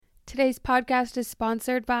Today's podcast is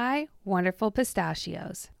sponsored by Wonderful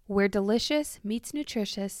Pistachios, where delicious meets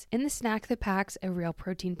nutritious in the snack that packs a real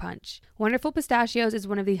protein punch. Wonderful Pistachios is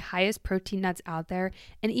one of the highest protein nuts out there,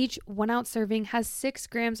 and each 1 ounce serving has 6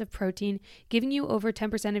 grams of protein, giving you over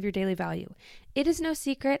 10% of your daily value. It is no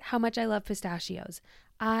secret how much I love pistachios.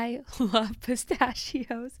 I love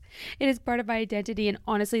pistachios. It is part of my identity, and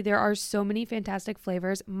honestly, there are so many fantastic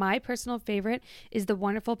flavors. My personal favorite is the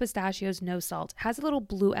Wonderful Pistachios No Salt. It has a little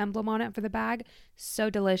blue emblem on it for the bag.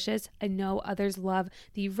 So delicious. I know others love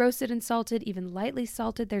the roasted and salted, even lightly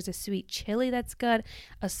salted. There's a sweet chili that's good,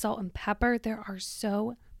 a salt and pepper. There are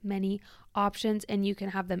so many options, and you can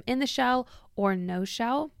have them in the shell or no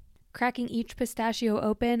shell. Cracking each pistachio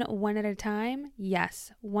open one at a time?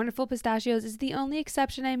 Yes. Wonderful Pistachios is the only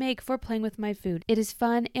exception I make for playing with my food. It is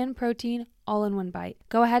fun and protein all in one bite.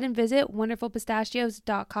 Go ahead and visit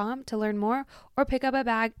wonderfulpistachios.com to learn more or pick up a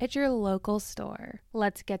bag at your local store.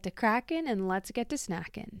 Let's get to cracking and let's get to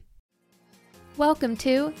snacking. Welcome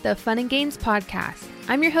to the Fun and Gains Podcast.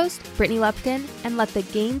 I'm your host, Brittany Lupton, and let the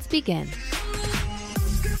gains begin.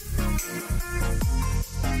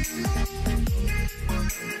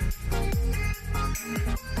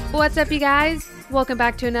 What's up, you guys? Welcome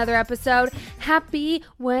back to another episode. Happy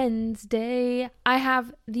Wednesday. I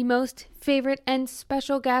have the most favorite and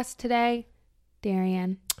special guest today,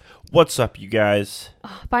 Darian. What's up, you guys?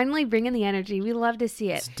 Oh, finally bringing the energy. We love to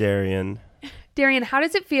see it. It's Darian. Darian, how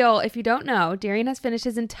does it feel? If you don't know, Darian has finished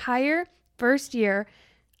his entire first year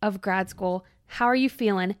of grad school. How are you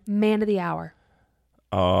feeling? Man of the hour.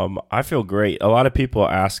 I feel great. A lot of people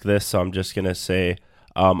ask this, so I'm just going to say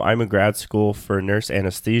I'm in grad school for nurse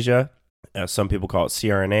anesthesia. Some people call it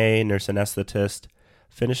CRNA, nurse anesthetist.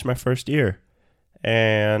 Finished my first year,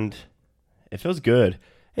 and it feels good.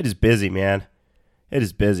 It is busy, man. It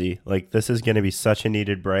is busy. Like, this is going to be such a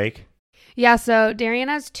needed break. Yeah, so Darian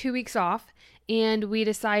has 2 weeks off, and we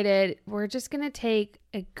decided we're just going to take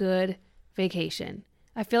a good vacation.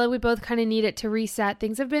 I feel like we both kind of need it to reset.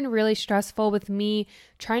 Things have been really stressful with me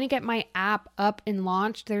trying to get my app up and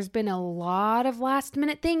launched. There's been a lot of last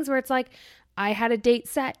minute things where it's like I had a date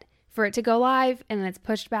set for it to go live and then it's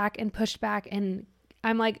pushed back. And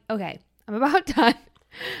I'm like, okay, I'm about done.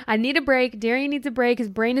 I need a break. Darian needs a break. His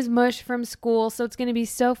brain is mush from school. So it's going to be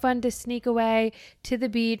so fun to sneak away to the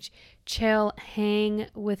beach, chill, hang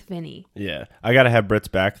with Vinny. Yeah. I got to have Britt's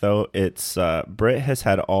back, though. It's Britt has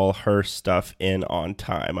had all her stuff in on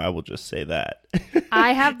time. I will just say that.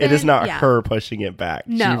 I have been, it is not her pushing it back.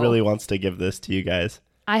 No. She really wants to give this to you guys.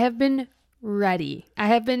 I have been ready. I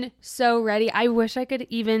have been so ready. I wish I could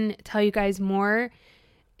even tell you guys more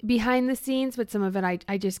behind the scenes, but some of it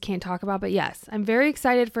I just can't talk about. But yes, I'm very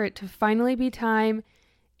excited for it to finally be time,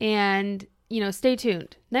 and stay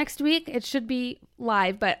tuned. Next week it should be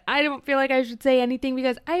live, but I don't feel like I should say anything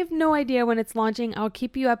because I have no idea when it's launching. I'll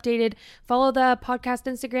keep you updated. Follow the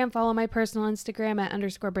podcast Instagram, follow my personal Instagram at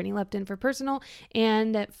 _Brittany Lupton for personal,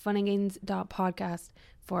 and at funandgains.podcast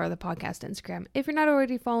for the podcast Instagram. If you're not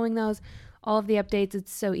already following those, all of the updates,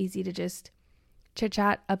 it's so easy to just chit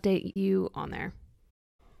chat, update you on there.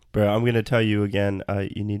 Bro, I'm going to tell you again,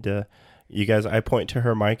 you guys, I point to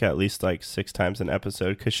her mic at least like 6 times an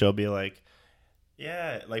episode because she'll be like,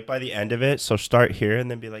 yeah, like by the end of it, so start here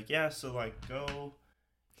and then be like, yeah, so like go,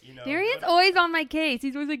 Darian's always on my case.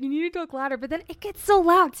 He's always like, you need to talk louder, but then it gets so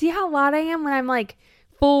loud. See how loud I am when I'm like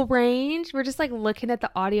full range? We're just like looking at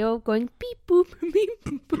the audio going beep, boop, beep,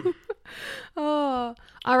 boop. Oh,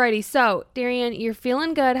 alrighty. So Darian, you're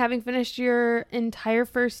feeling good having finished your entire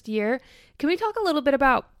first year. Can we talk a little bit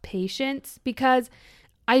about patience? Because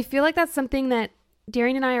I feel like that's something that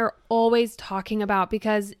Darian and I are always talking about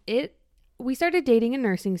because we started dating in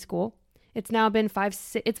nursing school. It's now been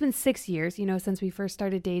 6 years, since we first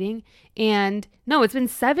started dating. And no, it's been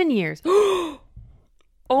 7 years. Oh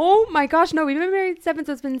my gosh, no, we've been married 7,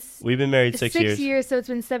 so it's been... We've been married 6 years. 6 years, so it's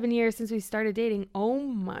been 7 years since we started dating. Oh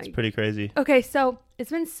my... It's pretty crazy. Okay, so it's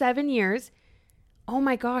been 7 years. Oh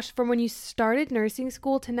my gosh, from when you started nursing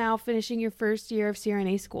school to now finishing your first year of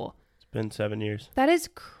CRNA school. It's been 7 years. That is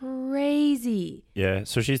crazy. Yeah,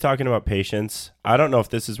 so she's talking about patience. I don't know if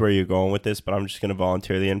this is where you're going with this, but I'm just going to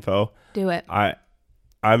volunteer the info. Do it.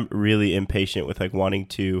 I'm really impatient with like wanting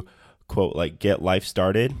to, quote, like get life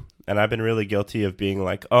started. And I've been really guilty of being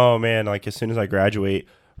like, oh man, like as soon as I graduate,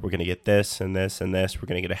 we're going to get this and this and this. We're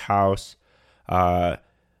going to get a house,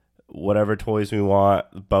 whatever toys we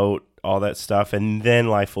want, boat, all that stuff. And then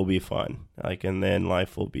life will be fun. And then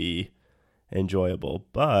life will be enjoyable.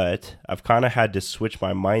 But I've kind of had to switch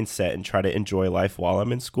my mindset and try to enjoy life while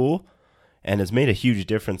I'm in school. And it's made a huge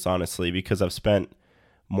difference, honestly, because I've spent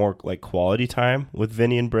more like quality time with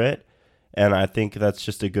Vinny and Britt. And I think that's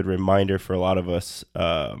just a good reminder for a lot of us,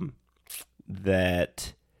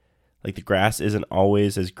 that like the grass isn't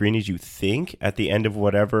always as green as you think at the end of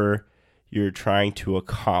whatever you're trying to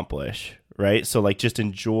accomplish, right? So like just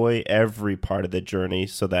enjoy every part of the journey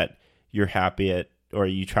so that you're happy at, or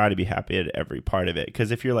you try to be happy at every part of it.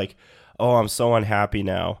 Because if you're like, oh, I'm so unhappy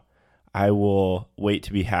now, I will wait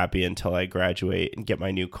to be happy until I graduate and get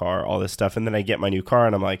my new car, all this stuff. And then I get my new car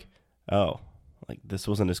and I'm like, oh, like this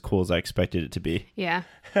wasn't as cool as I expected it to be. Yeah.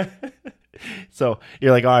 So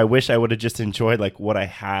you're like, oh, I wish I would have just enjoyed like what I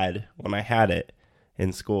had when I had it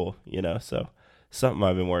in school, you know? So something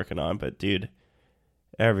I've been working on. But dude,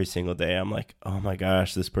 every single day I'm like, oh my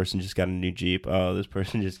gosh, this person just got a new Jeep. Oh, this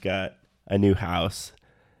person just got a new house.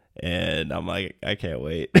 And I'm like, I can't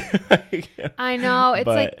wait. I know. It's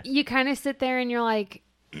like you kind of sit there and you're like,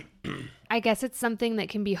 I guess it's something that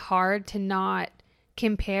can be hard to not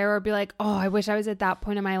compare or be like, oh, I wish I was at that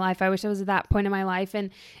point in my life. I wish I was at that point in my life. And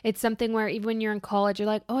it's something where even when you're in college, you're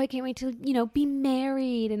like, oh, I can't wait to, be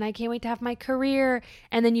married and I can't wait to have my career.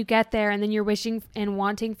 And then you get there and then you're wishing and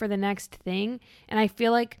wanting for the next thing. And I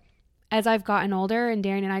feel like as I've gotten older, and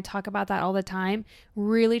Darren and I talk about that all the time,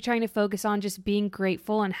 really trying to focus on just being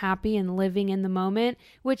grateful and happy and living in the moment,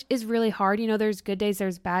 which is really hard. There's good days,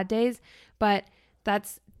 there's bad days, but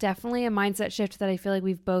that's definitely a mindset shift that I feel like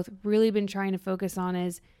we've both really been trying to focus on,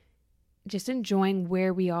 is just enjoying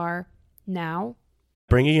where we are now.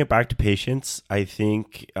 Bringing it back to patience, I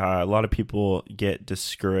think a lot of people get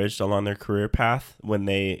discouraged along their career path when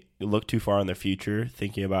they look too far in the future,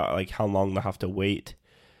 thinking about like how long they'll have to wait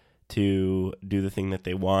to do the thing that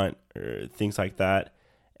they want or things like that.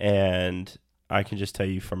 And I can just tell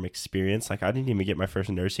you from experience, like I didn't even get my first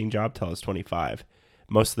nursing job till I was 25.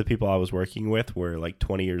 Most of the people I was working with were like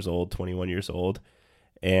 20 years old, 21 years old.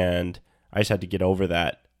 And I just had to get over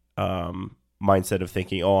that mindset of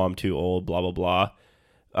thinking, oh, I'm too old, blah, blah,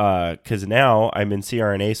 blah. Because now I'm in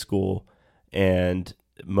CRNA school and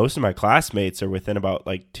most of my classmates are within about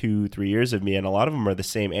like 2-3 years of me. And a lot of them are the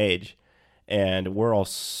same age. And we're all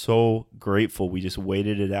so grateful. We just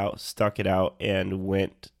waited it out, stuck it out, and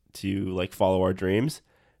went to like follow our dreams.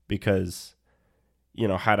 Because,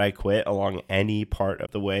 had I quit along any part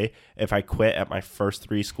of the way, if I quit at my first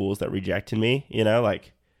 3 schools that rejected me,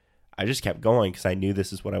 like I just kept going because I knew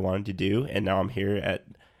this is what I wanted to do. And now I'm here at,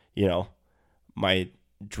 my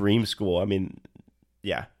dream school. I mean,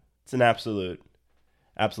 yeah, it's an absolute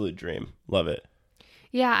dream. Love it.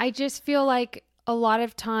 Yeah, I just feel like a lot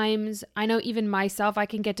of times, I know even myself, I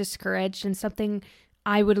can get discouraged, and something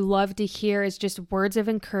I would love to hear is just words of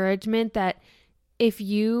encouragement that if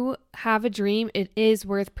you have a dream, it is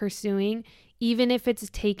worth pursuing, even if it's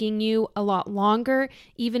taking you a lot longer,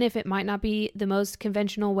 even if it might not be the most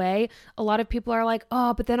conventional way. A lot of people are like,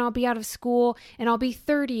 oh, but then I'll be out of school and I'll be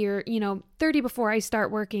 30 or, 30 before I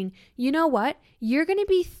start working. You know what? You're going to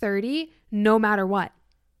be 30 no matter what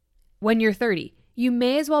when you're 30. You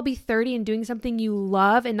may as well be 30 and doing something you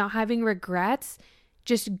love and not having regrets,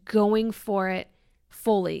 just going for it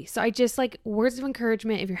fully. So I just like words of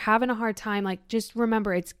encouragement. If you're having a hard time, like just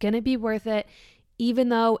remember it's going to be worth it, even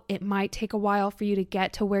though it might take a while for you to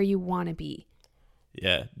get to where you want to be.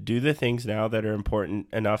 Yeah. Do the things now that are important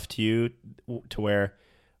enough to you to where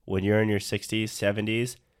when you're in your 60s,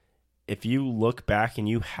 70s, if you look back and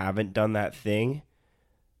you haven't done that thing,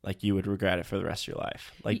 like you would regret it for the rest of your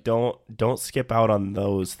life. Like don't skip out on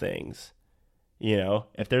those things.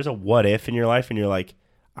 If there's a what if in your life and you're like,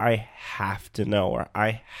 I have to know, or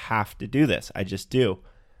I have to do this, I just do.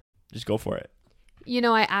 Just go for it.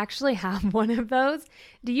 I actually have one of those.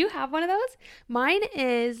 Do you have one of those? Mine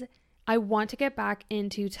is I want to get back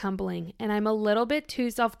into tumbling, and I'm a little bit too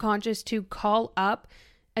self-conscious to call up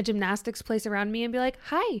a gymnastics place around me and be like,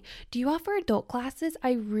 hi, do you offer adult classes?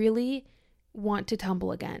 I really want to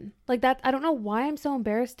tumble again. Like that. I don't know why I'm so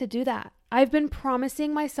embarrassed to do that. I've been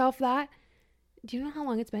promising myself that. Do you know how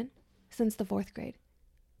long it's been? Since the 4th grade.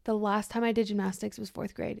 The last time I did gymnastics was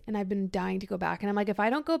 4th grade, and I've been dying to go back. And I'm like, if I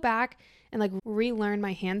don't go back and like relearn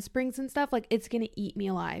my handsprings and stuff, like it's going to eat me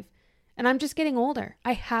alive. And I'm just getting older.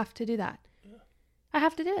 I have to do that. I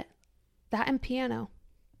have to do it. That and piano.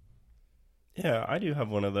 Yeah, I do have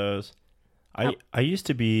one of those. I used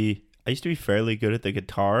to be fairly good at the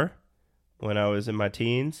guitar when I was in my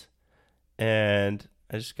teens, and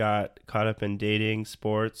I just got caught up in dating,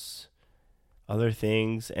 sports, other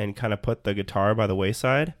things, and kind of put the guitar by the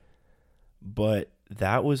wayside. But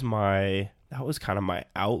that was kind of my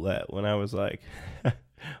outlet when I was like when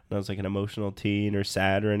I was like an emotional teen or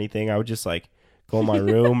sad or anything. I would just like go in my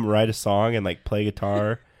room, write a song, and like play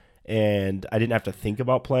guitar, and I didn't have to think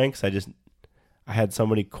about playing because I had so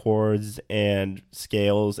many chords and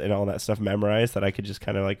scales and all that stuff memorized that I could just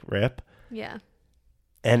kind of like rip. Yeah.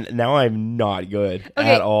 And now I'm not good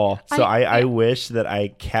Okay, at all. So I yeah. wish that I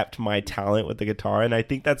kept my talent with the guitar. And I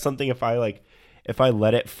think that's something if I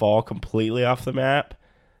let it fall completely off the map,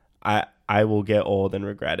 I will get old and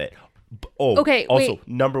regret it. Okay, also, wait.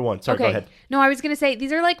 number one. Sorry, go ahead. No, I was going to say,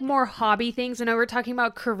 these are like more hobby things. I know we're talking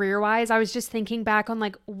about career-wise. I was just thinking back on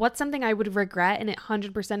like, what's something I would regret? And it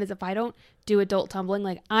 100% is if I don't do adult tumbling,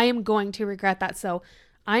 like I am going to regret that. So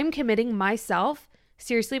I'm committing myself,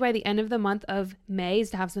 seriously, by the end of the month of May is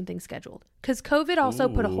to have something scheduled. Because COVID also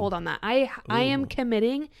put a hold on that. I am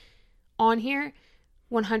committing on here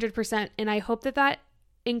 100%. And I hope that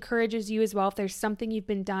encourages you as well. If there's something you've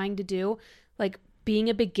been dying to do, like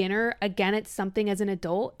being a beginner, again, it's something as an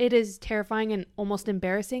adult. It is terrifying and almost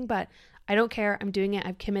embarrassing, but I don't care. I'm doing it.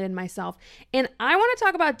 I've committed myself. And I want to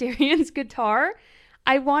talk about Darian's guitar.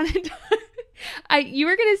 You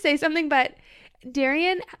were going to say something, but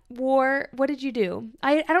Darian what did you do?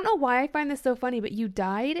 I don't know why I find this so funny, but you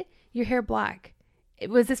dyed your hair black.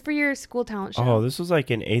 Was this for your school talent show? Oh, this was like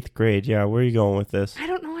in 8th grade. Yeah, where are you going with this? I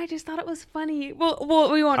don't know. I just thought it was funny. Well,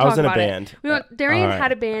 we won't talk about it. I was in a band. Darian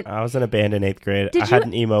had a band. I was in a band in 8th grade. I had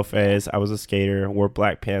an emo phase. I was a skater, wore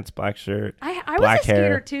black pants, black shirt, I black was a skater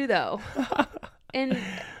hair. too, though, in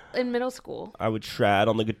middle school. I would shred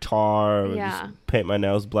on the guitar. I would Yeah. just paint my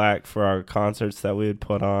nails black for our concerts that we would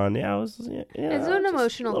put on. Yeah, It's an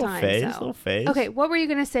emotional time. Little phase. Okay, what were you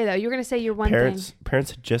going to say, though? You were going to say your one Parents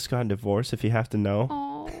had just gotten divorced, if you have to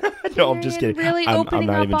know. No, I'm just kidding. Really I'm opening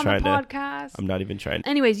not up even on trying the to. podcast. I'm not even trying.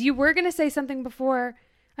 Anyways, you were going to say something before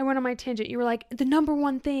I went on my tangent. You were like, the number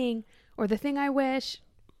one thing or the thing I wish.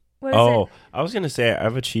 What is it? I was going to say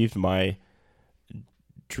I've achieved my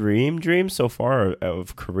dream so far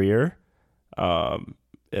of career and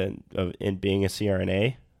in being a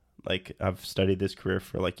CRNA. Like I've studied this career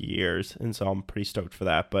for like years, and so I'm pretty stoked for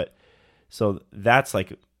that. But so that's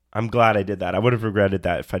like, I'm glad I did that. I would have regretted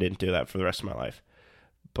that if I didn't do that for the rest of my life.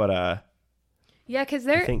 But yeah, because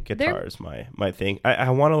I think guitar is my thing.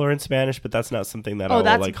 I want to learn Spanish, but that's not something that I'll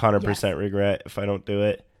like 100% regret if I don't do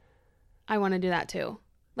it. I want to do that too.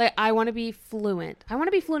 Like I want to be fluent. I want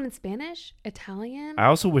to be fluent in Spanish, Italian. I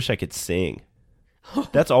also wish I could sing.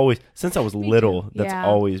 That's always, since I was little, that's Yeah.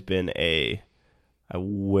 always been I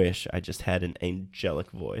wish I just had an angelic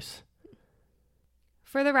voice.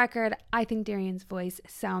 For the record, I think Darian's voice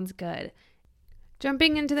sounds good.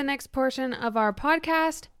 Jumping into the next portion of our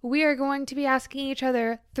podcast, we are going to be asking each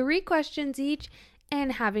other 3 questions each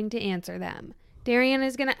and having to answer them. Darian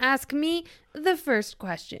is going to ask me the first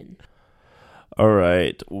question. All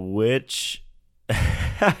right. I'm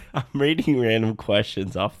reading random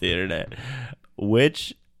questions off the internet.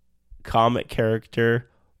 Which comic character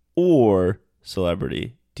or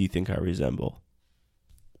celebrity do you think I resemble?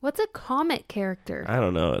 What's a comic character? I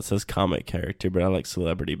don't know. It says comic character, but I like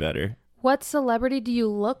celebrity better. What celebrity do you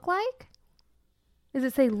look like? Does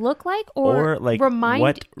it say look like or like remind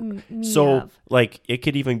what? me So of? like it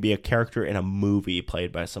could even be a character in a movie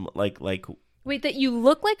played by someone like. Wait, that you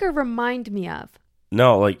look like or remind me of?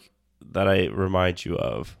 No, like that I remind you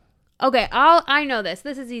of. Okay, I know this.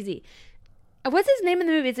 This is easy. What's his name in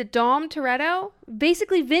the movie? Is it Dom Toretto?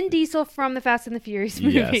 Basically, Vin Diesel from the Fast and the Furious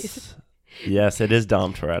movies. Yes, it is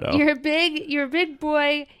Dom Toretto. You're a big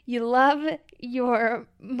boy. You love your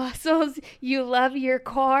muscles. You love your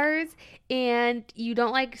cars, and you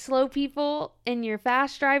don't like slow people. And you're a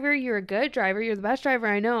fast driver. You're a good driver. You're the best driver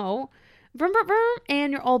I know. Vroom, vroom, vroom,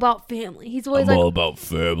 and you're all about family. He's always all about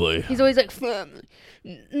family. He's always like family,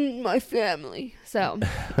 my family. So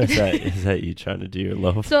is that you trying to do your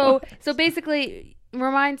love? So basically,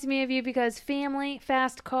 reminds me of you because family,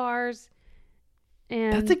 fast cars.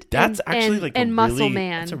 And that's actually Muscle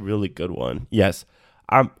Man. That's a really good one. Yes,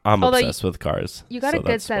 I'm obsessed with cars. You got a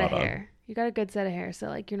good set of hair. You got a good set of hair, so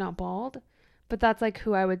like you're not bald. But that's like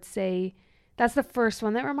who I would say. That's the first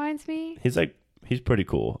one that reminds me. He's pretty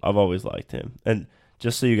cool. I've always liked him. And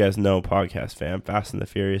just so you guys know, podcast fam, Fast and the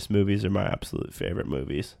Furious movies are my absolute favorite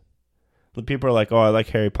movies. The people are like, oh, I like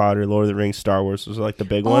Harry Potter, Lord of the Rings, Star Wars. Those are like the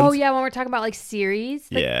big ones. Oh yeah, when we're talking about like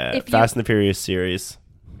series. Like, yeah, Fast and the Furious series.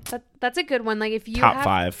 That's a good one. Like if you top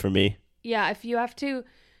 5 for me. Yeah, if you have to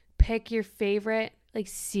pick your favorite like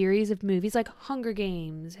series of movies, like Hunger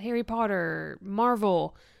Games, Harry Potter,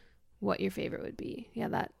 Marvel, what your favorite would be? Yeah,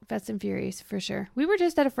 that Fast and Furious for sure. We were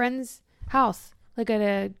just at a friend's house, like at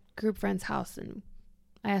a group friend's house, and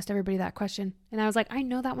I asked everybody that question, and I was like, I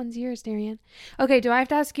know that one's yours, Darian. Okay, do I have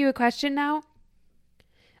to ask you a question now?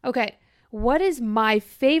 Okay, what is my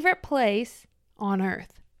favorite place on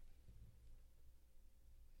Earth?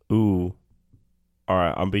 Ooh. All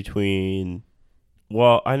right, I'm between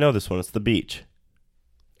Well, I know this one. It's the beach.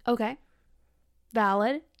 Okay.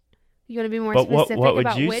 Valid. You want to be more But specific what would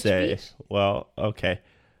about you which say? beach? Well, okay.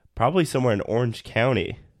 Probably somewhere in Orange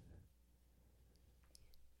County.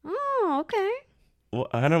 Oh, okay. Well,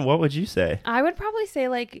 I don't know. What would you say? I would probably say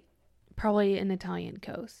like probably an Italian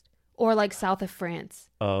coast or like south of France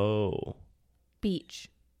Oh. beach.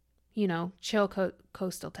 Chill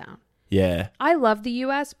coastal town. Yeah. I love the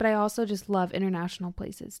U.S., but I also just love international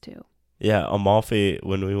places too. Yeah, Amalfi,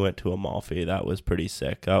 when we went to Amalfi, that was pretty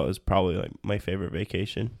sick. That was probably like my favorite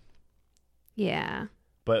vacation. Yeah.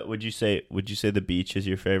 But would you say the beach is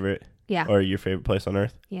your favorite? Yeah. Or your favorite place on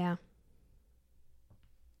earth? Yeah.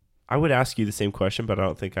 I would ask you the same question, but I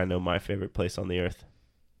don't think I know my favorite place on the earth.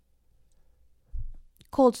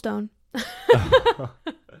 Cold Stone.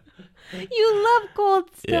 You love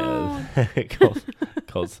Cold Stone. Yeah.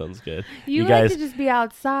 Cold Stone's good. You guys, like to just be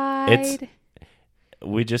outside.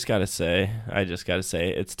 I just gotta say,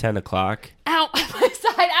 it's 10 o'clock. Ow, my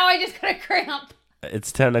side. Ow, I just got a cramp.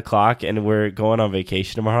 It's 10 o'clock and we're going on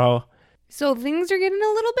vacation tomorrow. So things are getting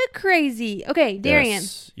a little bit crazy. Okay, Darian.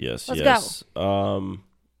 Yes. Let's go.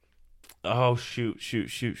 Oh, shoot.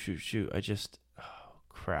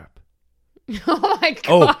 Crap. Oh my gosh.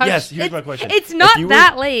 Oh, yes. Here's my question. It's not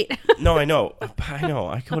that late. No, I know.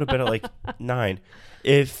 I go to bed at like 9.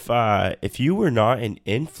 If you were not an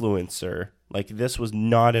influencer, like this was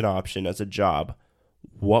not an option as a job,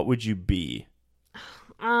 what would you be?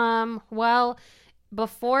 Well,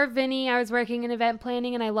 before Vinny, I was working in event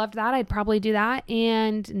planning and I loved that. I'd probably do that.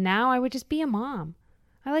 And now I would just be a mom.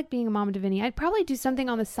 I like being a mom to Vinny. I'd probably do something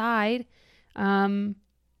on the side.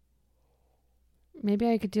 Maybe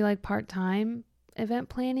I could do like part-time event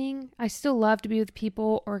planning. I still love to be with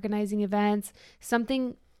people, organizing events,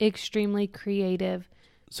 something extremely creative.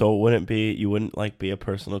 So you wouldn't like be a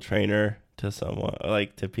personal trainer to someone,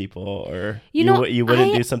 like to people, or you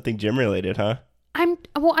wouldn't do something gym related, huh?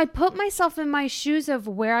 I put myself in my shoes of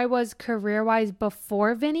where I was career-wise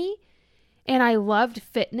before Vinny, and I loved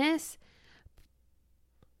fitness.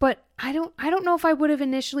 But I don't know if I would have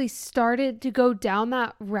initially started to go down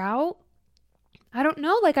that route. I don't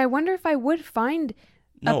know. Like, I wonder if I would find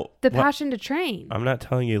the passion to train. I'm not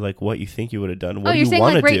telling you like what you think you would have done. What do you saying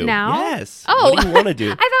like right now? Yes. Oh, what do you want to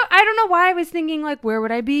do? I don't know why I was thinking like where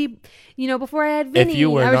would I be, before I had Vinny. If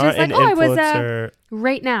you were I was not just like, an influencer, I was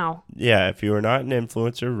right now. Yeah, if you were not an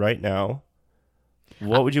influencer right now,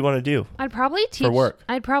 what would you want to do? I'd probably teach for work.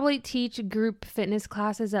 I'd probably teach group fitness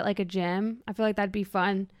classes at like a gym. I feel like that'd be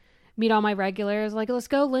fun. Meet all my regulars, like, let's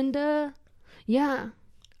go, Linda. Yeah,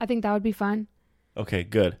 I think that would be fun. Okay,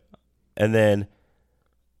 good. And then,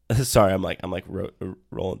 sorry, I'm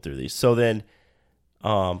rolling through these. So then,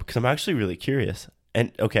 because I'm actually really curious.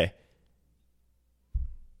 And okay,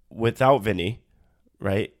 without Vinny,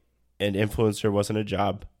 right? An influencer wasn't a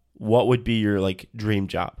job. What would be your like dream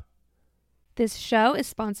job? This show is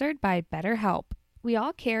sponsored by BetterHelp. We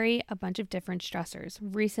all carry a bunch of different stressors.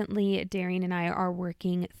 Recently, Darian and I are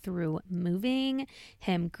working through moving,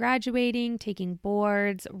 him graduating, taking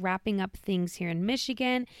boards, wrapping up things here in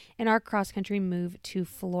Michigan, and our cross-country move to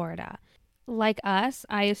Florida. Like us,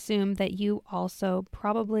 I assume that you also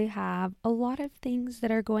probably have a lot of things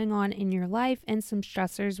that are going on in your life and some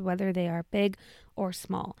stressors, whether they are big or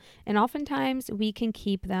small. And oftentimes we can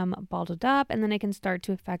keep them bottled up and then it can start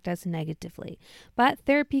to affect us negatively. But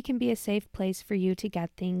therapy can be a safe place for you to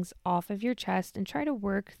get things off of your chest and try to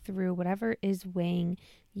work through whatever is weighing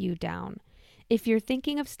you down. If you're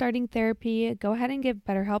thinking of starting therapy, go ahead and give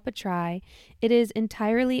BetterHelp a try. It is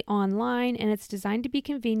entirely online and it's designed to be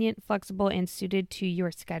convenient, flexible, and suited to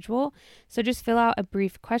your schedule. So just fill out a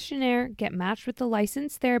brief questionnaire, get matched with a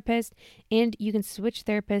licensed therapist, and you can switch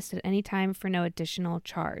therapists at any time for no additional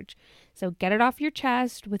charge. So get it off your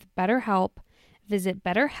chest with BetterHelp. Visit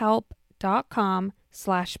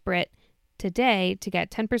betterhelp.com/Brit today to get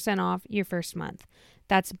 10% off your first month.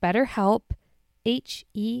 That's BetterHelp,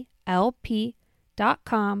 HELP.com/Brit.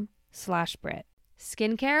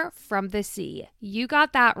 Skincare from the sea. You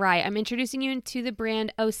got that right. I'm introducing you into the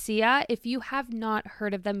brand Osea. If you have not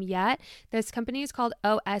heard of them yet, this company is called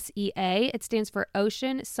OSEA. It stands for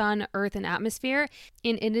Ocean, Sun, Earth, and Atmosphere,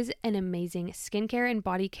 and it is an amazing skincare and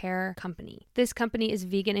body care company. This company is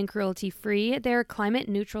vegan and cruelty-free. They're climate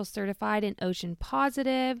neutral certified and ocean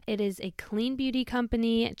positive. It is a clean beauty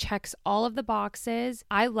company. It checks all of the boxes.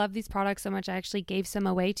 I love these products so much. I actually gave some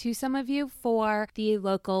away to some of you for the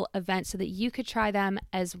local event so that you could try them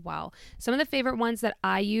as well. Some of the favorite ones that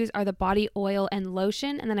I use are the body oil and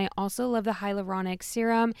lotion, and then I also love the hyaluronic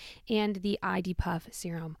serum and the ID Puff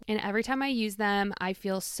serum. And every time I use them, I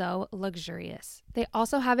feel so luxurious. They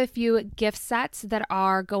also have a few gift sets that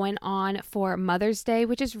are going on for Mother's Day,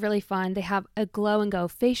 which is really fun. They have a Glow and Go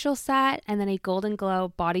facial set and then a Golden Glow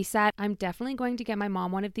body set. I'm definitely going to get my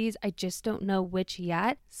mom one of these. I just don't know which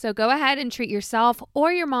yet. So go ahead and treat yourself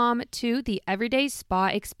or your mom to the everyday spa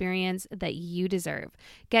experience that you deserve.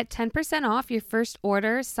 Get 10% off your first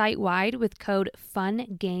order site-wide with code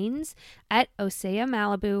FUNGAINS at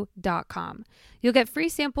OseaMalibu.com. You'll get free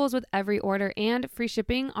samples with every order and free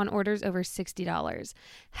shipping on orders over $60.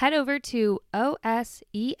 Head over to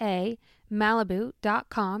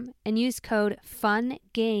OSEAMalibu.com and use code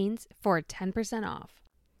FUNGAINS for 10% off.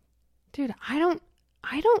 Dude, I don't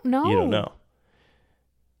know. You don't know.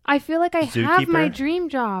 I feel like I have my Zookeeper? dream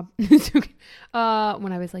job.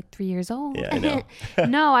 When I was like 3 years old. Yeah, I know.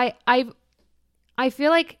 No, I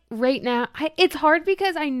feel like right now, it's hard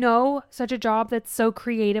because I know such a job that's so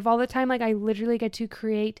creative all the time. Like I literally get to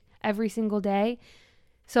create every single day.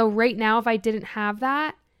 So right now, if I didn't have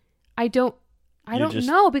that, I don't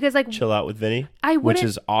know because like Chill out with Vinny, I wouldn't, which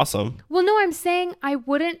is awesome. well, no, I'm saying I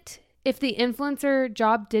wouldn't, if the influencer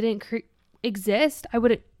job didn't exist, I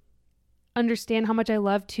wouldn't understand how much I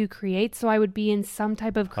love to create. So I would be in some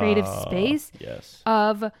type of creative space Yes.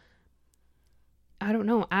 of, I don't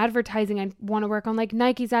know, advertising. I want to work on like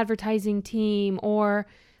Nike's advertising team or,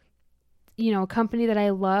 you know, a company that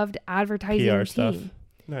I loved advertising PR team. stuff.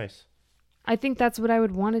 Nice. I think that's what I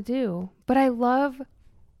would want to do. But I love.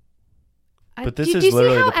 But this is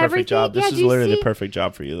literally the perfect job. This is literally the perfect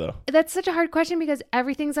job for you, though. That's such a hard question because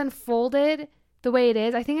everything's unfolded the way it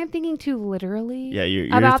is. I think I'm thinking too literally. Yeah, you're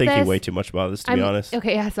about thinking this. way too much about this, to be honest.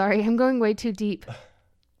 Okay, yeah, sorry. I'm going way too deep.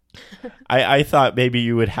 I thought maybe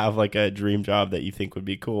you would have like a dream job that you think would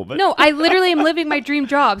be cool, but No, I literally am living my dream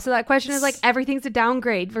job. So that question is like everything's a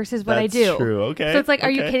downgrade versus what I do. That's true. Okay. So it's like, are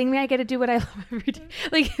you okay. kidding me? I get to do what I love every day.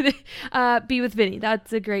 Like, be with Vinny.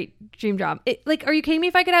 That's a great dream job. Like, are you kidding me?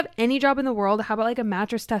 If I could have any job in the world, how about like a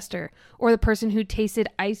mattress tester or the person who tasted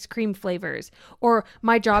ice cream flavors? Or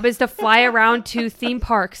my job is to fly around to theme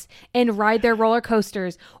parks and ride their roller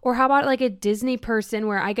coasters. Or how about like a Disney person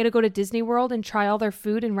where I get to go to Disney World and try all their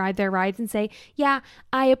food and ride their rides and say, yeah,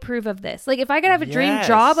 I approve of this. Like if I could have a dream Yes.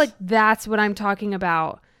 job, like that's what I'm talking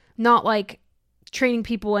about. Not like training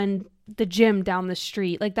people in the gym down the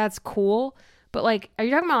street. Like that's cool. But like, are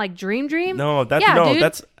you talking about like dream? No, that's Yeah, no, dude.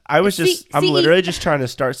 that's I was just I'm CE literally just trying to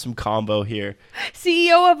start some combo here.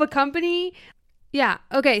 CEO of a company? Yeah.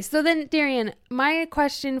 Okay. So then, Darian, my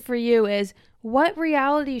question for you is, what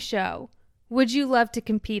reality show would you love to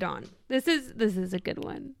compete on? This is a good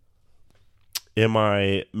one. Am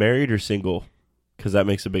I married or single? Because that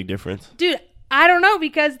makes a big difference. Dude, I don't know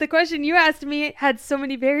because the question you asked me had so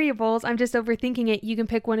many variables. I'm just overthinking it. You can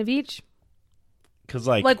pick one of each. Because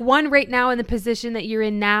Like one right now in the position that you're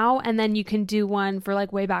in now, and then you can do one for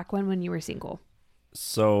like way back when you were single.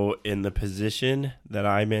 so in the position that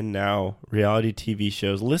I'm in now, reality TV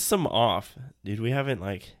shows, list them off, dude. We haven't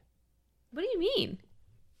like. What do you mean?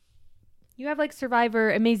 You have like Survivor,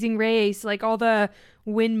 Amazing Race, like all the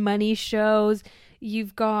win money shows.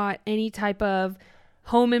 You've got any type of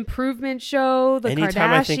home improvement show. The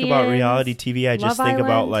Anytime I think about Kardashians, reality TV, I just Love think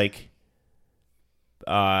about Island. like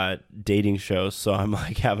dating shows. So I'm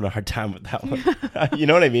like having a hard time with that one. You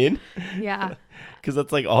know what I mean? Yeah. Because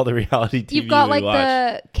that's like all the reality TV You've got we like watch.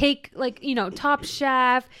 the cake, like, you know, Top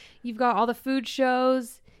Chef. You've got all the food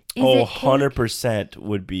shows. Is Oh, it cake? 100%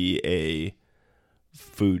 would be a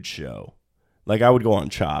food show. Like I would go on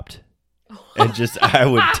Chopped and just I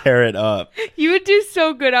would tear it up. You would do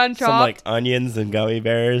so good on Chopped. Some like onions and gummy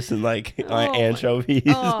bears and like my- anchovies.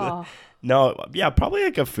 Oh. No, yeah, probably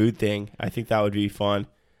like a food thing. I think that would be fun.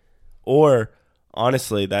 Or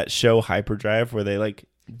honestly, that show Hyperdrive where they like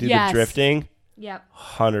do Yes. the drifting, Yep.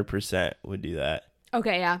 100% would do that.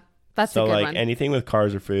 Okay, yeah. That's So a good like one. anything with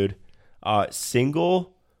cars or food.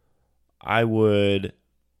 Single, I would.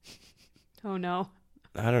 Oh, no.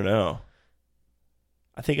 I don't know.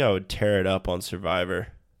 I think I would tear it up on Survivor.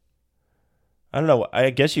 I don't know. I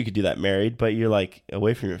guess you could do that married, but you're like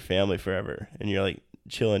away from your family forever, and you're like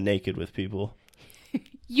chilling naked with people.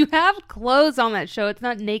 You have clothes on that show. It's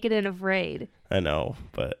not Naked and Afraid. I know,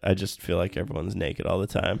 but I just feel like everyone's naked all the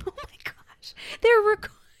time. Oh my gosh.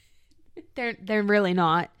 They're really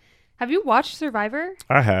not. Have you watched Survivor?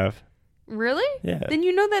 I have. Really? Yeah. Then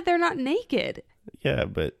you know that they're not naked. Yeah,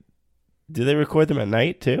 but do they record them at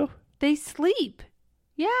night too? They sleep.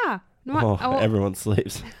 Yeah. No, Everyone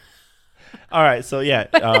sleeps. All right, so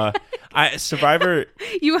yeah, Survivor.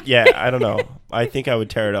 you. Yeah, I don't know. I think I would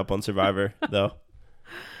tear it up on Survivor though.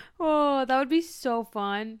 Oh, that would be so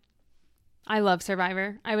fun. I love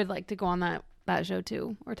Survivor. I would like to go on that show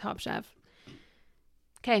too, or Top Chef.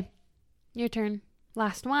 Okay. Your turn.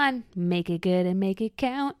 Last one. Make it good and make it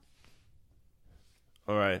count.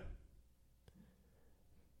 All right.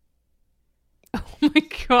 Oh my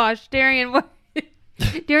gosh, Darian, what?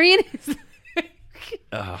 Darian is...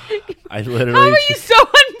 I literally... How are you so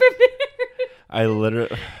unprepared? I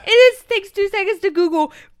literally... It takes 2 seconds to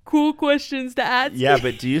Google cool questions to ask. Yeah,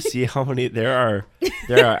 but do you see how many... There are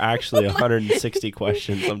actually 160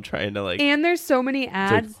 questions I'm trying to like... And there's so many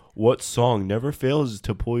ads. Like, what song never fails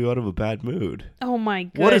to pull you out of a bad mood? Oh my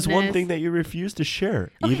goodness. What is one thing that you refuse to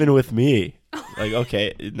share, even with me? Like,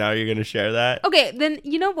 okay, now you're gonna share that? Okay, then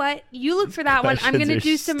you know what? You look for that one. I'm Questions gonna are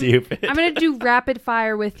do some. stupid. I'm gonna do rapid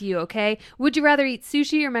fire with you. Okay? Would you rather eat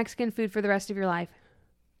sushi or Mexican food for the rest of your life?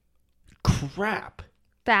 Crap.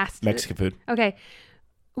 Fast. Mexican food. Okay.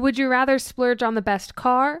 Would you rather splurge on the best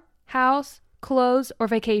car, house, clothes, or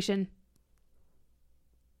vacation?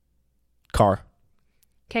 Car.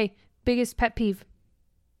 Okay. Biggest pet peeve.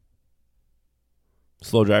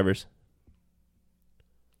 Slow drivers.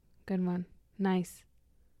 Good one. Nice.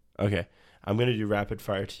 Okay, I'm gonna do rapid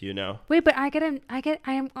fire to you now. Wait, but I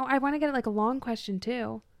want to get like a long question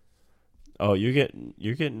too. Oh, you're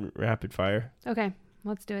getting rapid fire. Okay,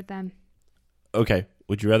 let's do it then. Okay,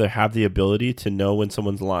 would you rather have the ability to know when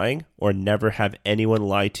someone's lying or never have anyone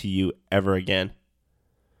lie to you ever again?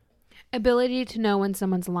 Ability to know when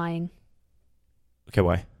someone's lying. Okay,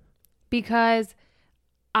 why? Because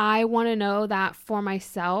I want to know that for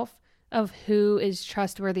myself of who is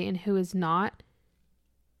trustworthy and who is not.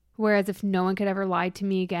 Whereas if no one could ever lie to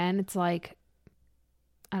me again, it's like,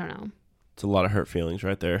 I don't know. It's a lot of hurt feelings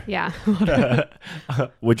right there. Yeah.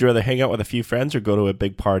 Would you rather hang out with a few friends or go to a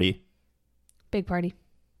big party? Big party.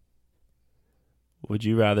 Would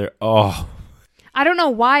you rather... Oh. I don't know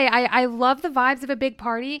why. I love the vibes of a big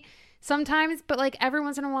party sometimes, but like every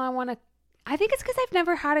once in a while I want to... I think it's because I've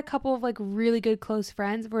never had a couple of like really good close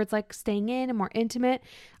friends where it's like staying in and more intimate.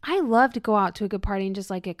 I love to go out to a good party and just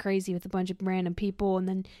like get crazy with a bunch of random people and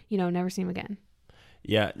then, never see them again.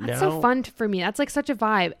 Yeah. That's so fun for me. That's like such a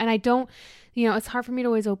vibe. And I don't, it's hard for me to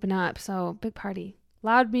always open up. So big party,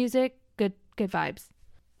 loud music, good vibes.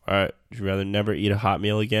 All right. Would you rather never eat a hot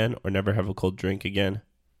meal again or never have a cold drink again?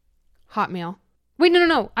 Hot meal. Wait,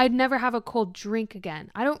 no. I'd never have a cold drink again.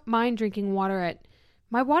 I don't mind drinking water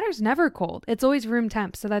my water's never cold. It's always room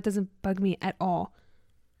temp, so that doesn't bug me at all.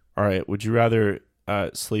 All right. Would you rather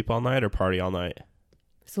sleep all night or party all night?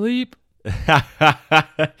 Sleep.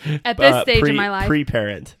 At this stage in my life.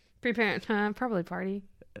 Pre-parent. Pre-parent. Probably party.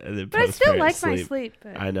 But I still like my sleep.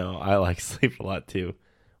 But... I know. I like sleep a lot too.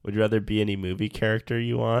 Would you rather be any movie character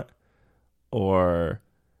you want or...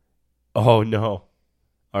 Oh, no.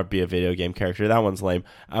 Or be a video game character. That one's lame.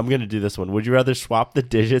 I'm going to do this one. Would you rather swap the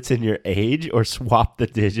digits in your age or swap the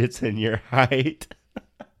digits in your height?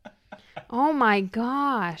 Oh my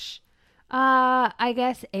gosh. I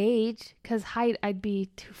guess age, because height I'd be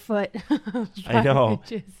 2 foot. I know.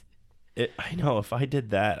 I know. If I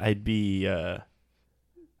did that, I'd be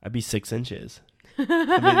 6 inches.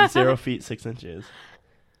 I mean, 0 feet, 6 inches.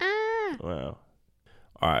 Wow.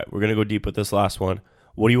 All right. We're going to go deep with this last one.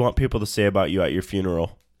 What do you want people to say about you at your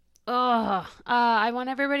funeral? I want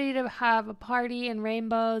everybody to have a party and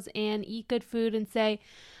rainbows and eat good food and say,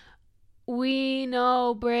 we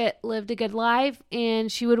know Britt lived a good life and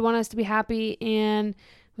she would want us to be happy and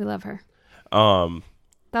we love her. That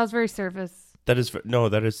was very surface. That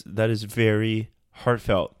is very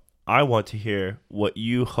heartfelt. I want to hear what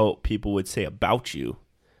you hope people would say about you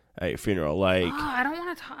at your funeral. Like, I don't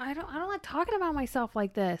want to talk. I don't like talking about myself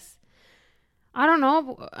like this. I don't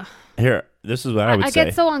know. Here, this is what I would say. I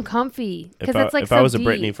get so uncomfy because it's like if so I was deep. a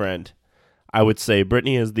Brittany friend, I would say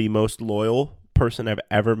Brittany is the most loyal person I've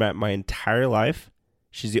ever met in my entire life.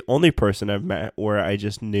 She's the only person I've met where I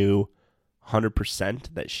just knew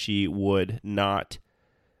 100% that she would not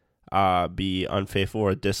be unfaithful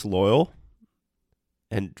or disloyal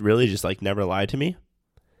and really just like never lie to me.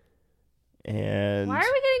 And why are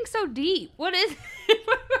we getting so deep? What is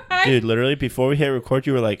Dude, literally before we hit record,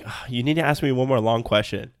 you were like, oh, you need to ask me one more long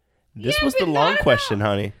question. This was the long question,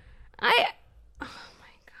 honey. Oh my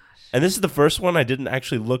gosh. And this is the first one I didn't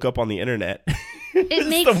actually look up on the internet. It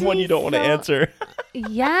makes the one you don't want to answer.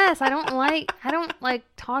 Yes, I don't like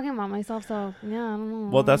talking about myself, so yeah, I don't know.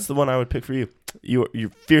 Well, that's the one I would pick for you. You're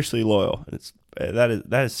fiercely loyal. And it's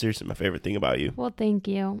that is seriously my favorite thing about you. Well, thank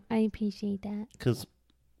you. I appreciate that. Because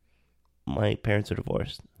my parents are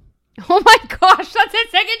divorced. Oh my gosh, that's the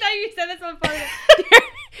second time you said this on phone.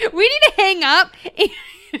 We need to hang up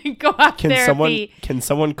and go out therapy. Can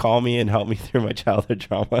someone call me and help me through my childhood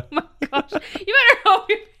trauma? Oh my gosh, you better hope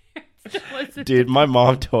your parents don't listen. Dude, my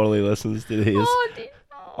mom totally listens to these. Oh, dude.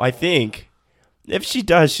 I think If she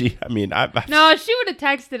does, No, she would have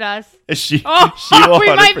texted us. she Oh, will we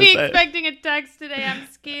might be 100%. expecting a text today. I'm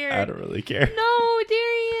scared. I don't really care. No,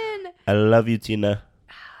 Darian. I love you, Tina.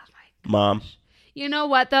 Mom. You know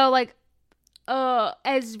what though? Like,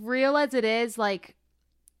 as real as it is, like,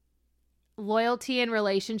 loyalty in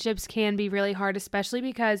relationships can be really hard, especially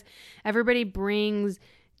because everybody brings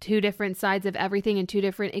two different sides of everything and two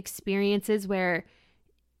different experiences where,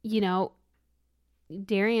 you know,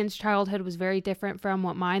 Darian's childhood was very different from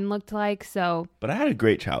what mine looked like. So, But I had a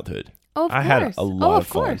great childhood. oh, of I course. had a lot of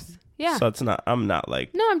fun. Course. Yeah. So I'm not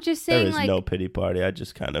like, No, I'm just there saying, is like, no pity party. I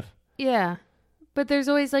just kind of, yeah. But there's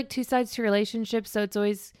always like two sides to relationships, so it's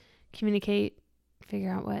always communicate,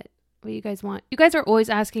 figure out what you guys want. You guys are always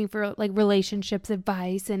asking for like relationships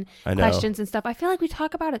advice and I know. questions and stuff. I feel like we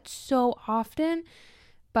talk about it so often,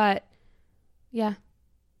 but yeah.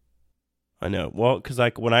 I know. Well, because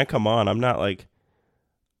like when I come on, I'm not like,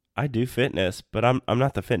 I do fitness, but I'm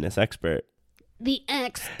not the fitness expert. The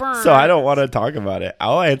expert. So I don't want to talk about it.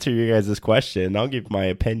 I'll answer you guys' question. I'll give my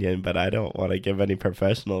opinion, but I don't want to give any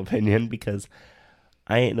professional opinion because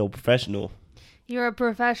I ain't no professional. You're a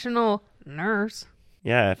professional nurse.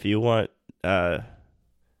 Yeah, if you want,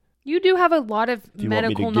 You do have a lot of if you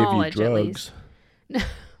medical want me to knowledge, give you at drugs, least.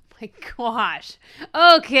 My gosh.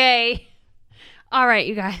 Okay. All right,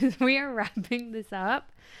 you guys, we are wrapping this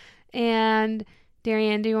up. And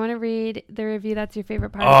Darian, do you want to read the review? That's your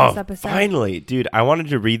favorite part of this episode. Finally, dude! I wanted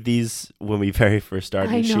to read these when we very first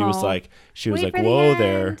started. I And she was know. like, Wait for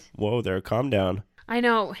the whoa there, calm down. I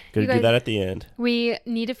know. Gonna You do guys, that at the end. we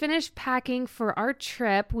need to finish packing for our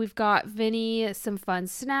trip. We've got Vinny some fun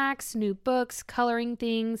snacks, new books, coloring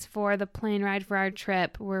things for the plane ride for our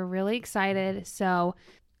trip. We're really excited. So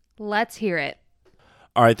let's hear it.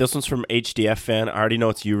 All right, this one's from HDF fan. I already know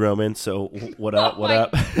it's you, Roman. So what up? What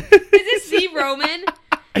up? Is this C Roman?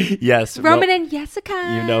 Yes, Roman and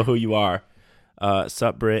Jessica. You know who you are.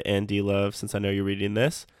 Sup, Britt and D-Love. Since I know you're reading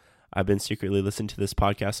this, I've been secretly listening to this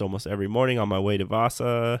podcast almost every morning on my way to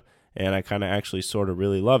Vasa, and I kind of actually sort of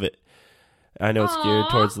really love it. I know it's geared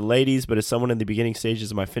towards the ladies, but as someone in the beginning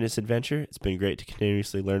stages of my fitness adventure, it's been great to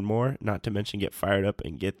continuously learn more, not to mention get fired up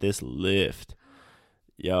and get this lift.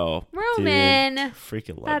 Yo, Roman. dude,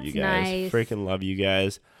 freaking love That's you guys. nice. Freaking love you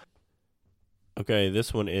guys. Okay,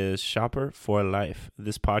 this one is Shopper for Life.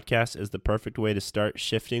 This podcast is the perfect way to start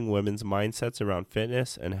shifting women's mindsets around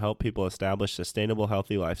fitness and help people establish sustainable,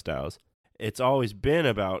 healthy lifestyles. It's always been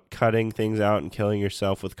about cutting things out and killing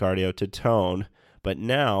yourself with cardio to tone, but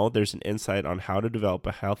now there's an insight on how to develop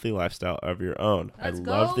a healthy lifestyle of your own. Let's I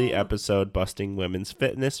love the go. episode busting women's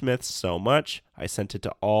fitness myths so much. I sent it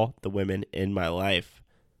to all the women in my life.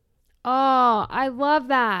 Oh, I love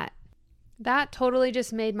that. That totally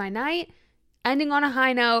just made my night. Ending on a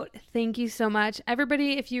high note. Thank you so much.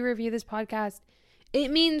 Everybody, if you review this podcast, it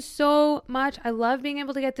means so much. I love being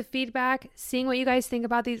able to get the feedback, seeing what you guys think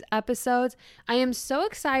about these episodes. I am so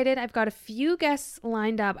excited. I've got a few guests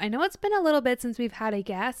lined up. I know it's been a little bit since we've had a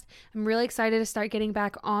guest. I'm really excited to start getting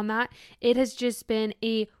back on that. It has just been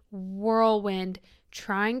a whirlwind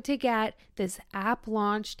trying to get this app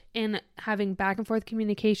launched and having back and forth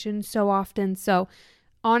communication so often. So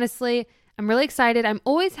honestly, I'm really excited. I'm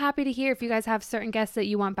always happy to hear if you guys have certain guests that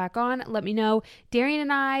you want back on. Let me know. Darian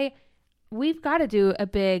and I, we've got to do a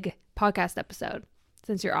big podcast episode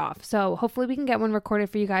since you're off. So hopefully we can get one recorded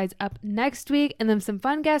for you guys up next week, and then some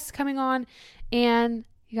fun guests coming on. And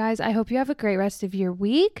you guys, I hope you have a great rest of your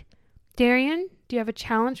week. Darian, do you have a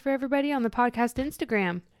challenge for everybody on the podcast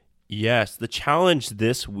Instagram? Yes, the challenge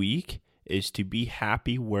this week is to be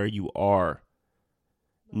happy where you are.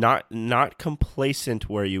 Not complacent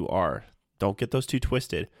where you are. Don't get those two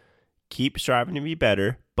twisted. Keep striving to be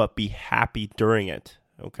better, but be happy during it,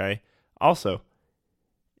 okay? Also,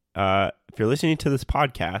 if you're listening to this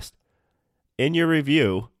podcast, in your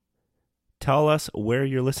review, tell us where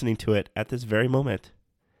you're listening to it at this very moment.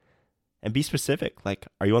 And be specific. Like,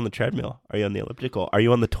 are you on the treadmill? Are you on the elliptical? Are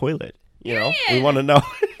you on the toilet? You know, we want to know.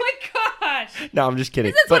 No, I'm just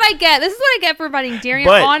kidding. This is what I get. This is what I get for inviting Darian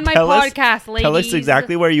But on my podcast, ladies. Tell us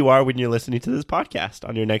exactly where you are when you're listening to this podcast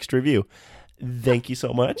on your next review. Thank you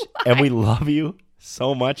so much. And we love you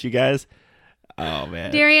so much, you guys. Oh,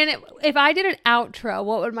 man. Darian, if I did an outro,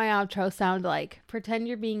 what would my outro sound like? Pretend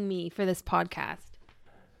you're being me for this podcast.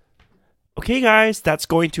 Okay, guys, that's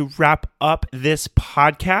going to wrap up this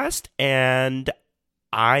podcast. And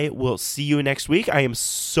I will see you next week. I am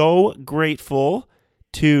so grateful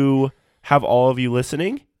to have all of you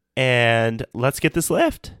listening, and let's get this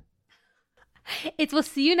lift. We'll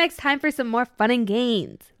see you next time for some more fun and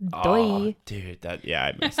games. Oh, dude,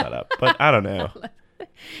 I messed that up, but I don't know.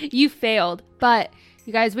 You failed, but you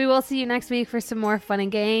You guys, we will see you next week for some more fun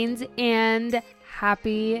and gains, and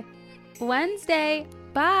happy Wednesday.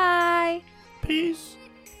 Bye. Peace.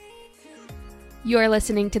 You are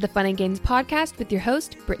listening to the Fun and Gains podcast with your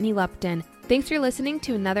host, Brittany Lupton. Thanks for listening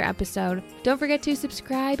to another episode. Don't forget to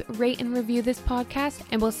subscribe, rate, and review this podcast,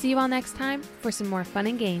 and we'll see you all next time for some more fun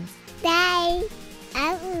and games. Bye.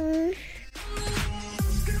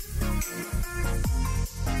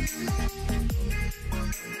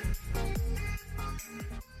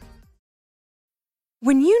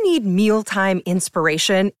 When you need mealtime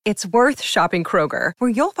inspiration, it's worth shopping Kroger, where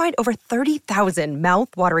you'll find over 30,000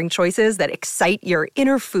 mouth-watering choices that excite your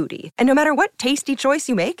inner foodie. And no matter what tasty choice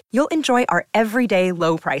you make, you'll enjoy our everyday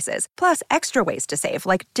low prices, plus extra ways to save,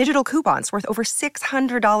 like digital coupons worth over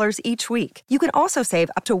 $600 each week. You can also save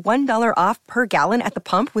up to $1 off per gallon at the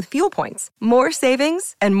pump with fuel points. More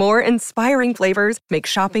savings and more inspiring flavors make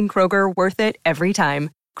shopping Kroger worth it every time.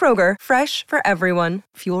 Kroger, fresh for everyone.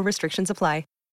 Fuel restrictions apply.